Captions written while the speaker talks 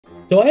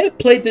So I have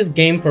played this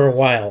game for a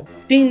while,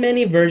 seen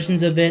many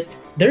versions of it.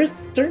 There's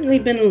certainly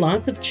been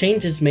lots of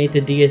changes made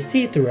to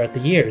DST throughout the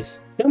years.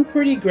 Some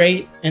pretty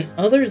great and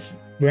others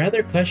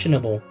rather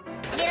questionable.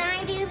 Did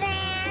I do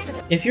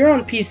that? If you're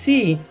on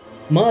PC,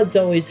 mods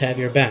always have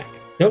your back.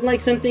 Don't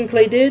like something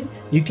Clay did?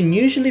 You can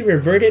usually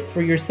revert it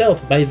for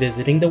yourself by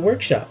visiting the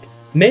workshop.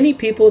 Many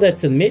people that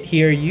submit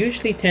here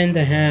usually tend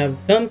to have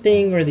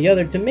something or the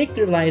other to make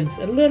their lives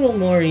a little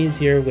more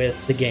easier with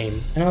the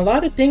game. And a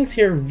lot of things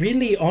here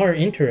really are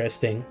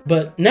interesting.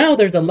 But now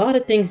there's a lot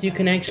of things you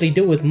can actually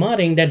do with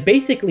modding that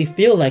basically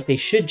feel like they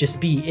should just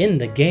be in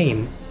the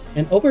game.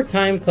 And over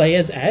time, Clay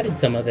has added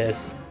some of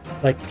this,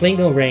 like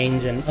flingle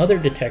range and other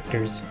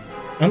detectors.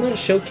 I'm going to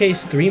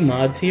showcase 3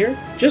 mods here,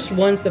 just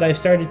ones that I've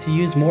started to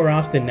use more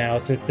often now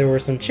since there were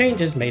some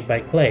changes made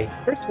by Clay.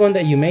 First one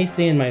that you may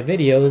see in my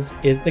videos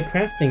is the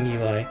crafting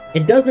UI.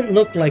 It doesn't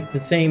look like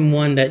the same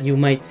one that you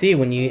might see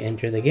when you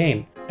enter the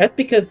game. That's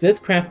because this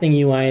crafting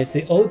UI is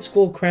the old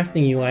school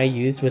crafting UI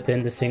used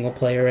within the single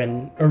player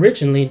and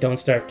originally Don't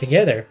Starve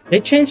Together.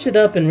 They changed it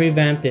up and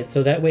revamped it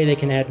so that way they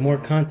can add more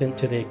content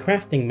to the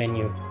crafting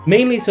menu.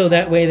 Mainly so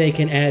that way they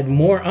can add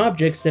more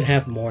objects that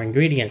have more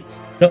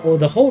ingredients. So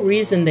the whole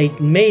reason they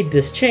made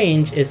this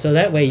change is so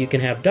that way you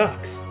can have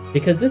docks,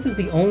 because this is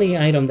the only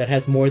item that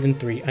has more than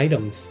 3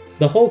 items.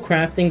 The whole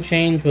crafting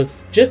change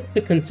was just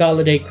to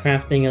consolidate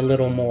crafting a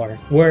little more,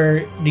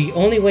 where the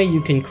only way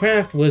you can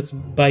craft was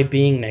by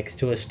being next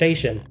to a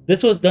station.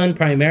 This was done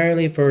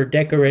primarily for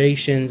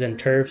decorations and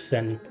turfs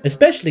and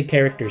especially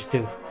characters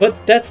too. But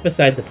that's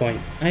beside the point.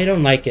 I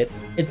don't like it.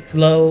 It's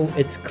slow,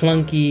 it's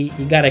clunky,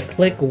 you gotta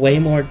click way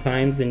more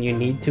times than you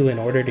need to in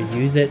order to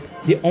use it.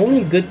 The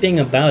only good thing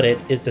about it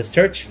is the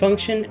search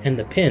function and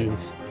the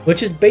pins,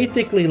 which is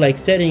basically like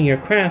setting your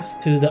crafts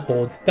to the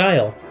old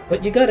style.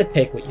 But you gotta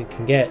take what you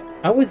can get.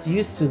 I was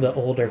used to the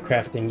older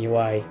crafting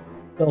UI,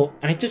 so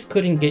I just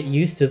couldn't get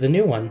used to the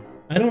new one.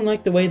 I don't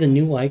like the way the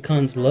new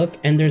icons look,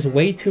 and there's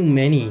way too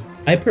many.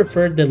 I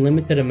preferred the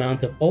limited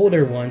amount of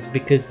older ones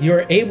because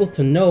you're able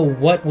to know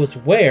what was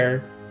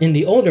where in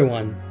the older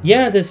one.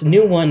 Yeah, this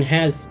new one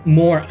has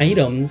more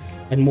items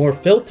and more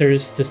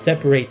filters to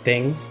separate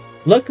things.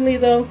 Luckily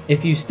though,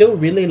 if you still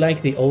really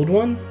like the old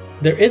one,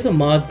 there is a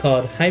mod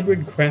called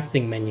Hybrid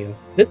Crafting Menu.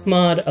 This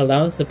mod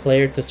allows the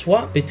player to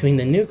swap between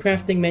the new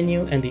crafting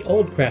menu and the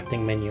old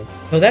crafting menu,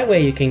 so that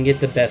way you can get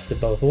the best of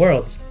both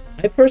worlds.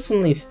 I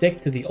personally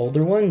stick to the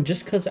older one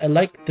just cause I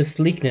like the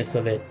sleekness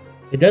of it.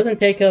 It doesn't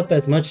take up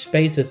as much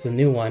space as the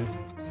new one,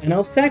 and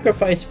I'll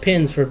sacrifice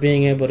pins for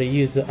being able to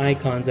use the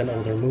icons and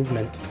older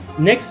movement.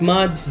 Next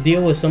mods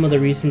deal with some of the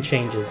recent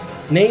changes,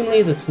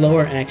 namely the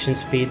slower action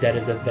speed that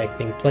is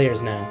affecting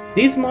players now.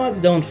 These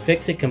mods don't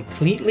fix it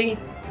completely,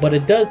 but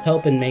it does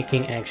help in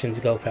making actions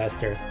go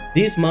faster.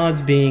 These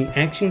mods being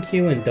Action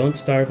Queue and Don't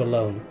Starve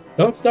Alone.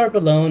 Don't Starve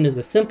Alone is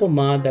a simple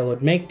mod that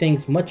would make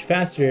things much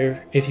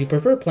faster if you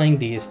prefer playing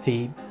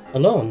DST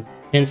alone,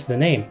 hence the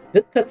name.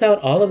 This cuts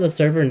out all of the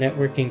server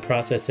networking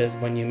processes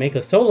when you make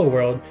a solo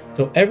world,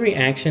 so every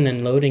action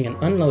and loading and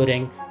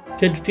unloading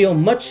should feel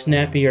much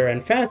snappier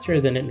and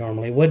faster than it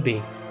normally would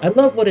be. I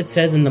love what it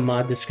says in the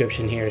mod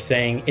description here,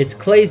 saying it's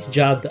Clay's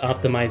job to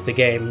optimize the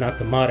game, not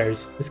the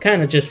modders. It's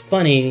kind of just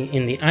funny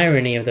in the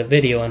irony of the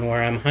video and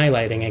where I'm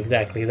highlighting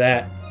exactly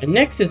that. And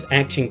next is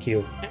Action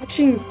Queue.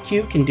 Action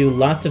Queue can do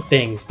lots of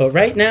things, but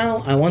right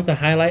now I want to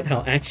highlight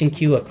how Action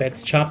Queue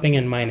affects chopping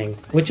and mining,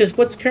 which is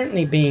what's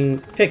currently being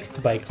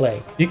fixed by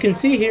Clay. You can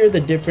see here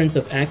the difference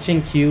of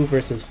Action Queue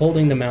versus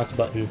holding the mouse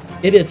button.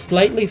 It is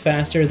slightly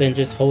faster than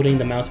just holding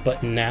the mouse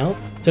button now,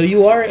 so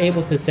you are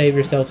able to save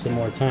yourself some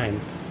more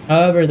time.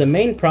 However, the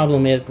main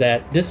problem is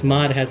that this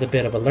mod has a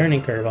bit of a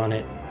learning curve on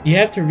it. You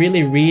have to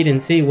really read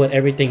and see what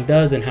everything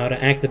does and how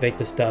to activate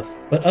the stuff.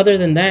 But other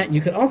than that,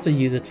 you could also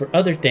use it for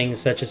other things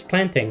such as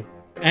planting.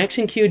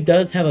 Action Queue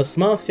does have a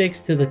small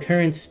fix to the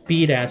current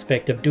speed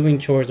aspect of doing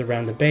chores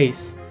around the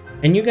base,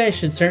 and you guys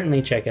should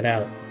certainly check it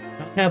out.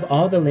 I'll have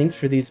all the links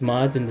for these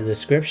mods in the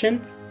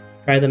description.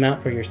 Try them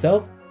out for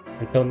yourself.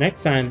 Until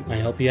next time, I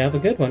hope you have a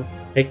good one.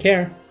 Take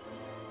care.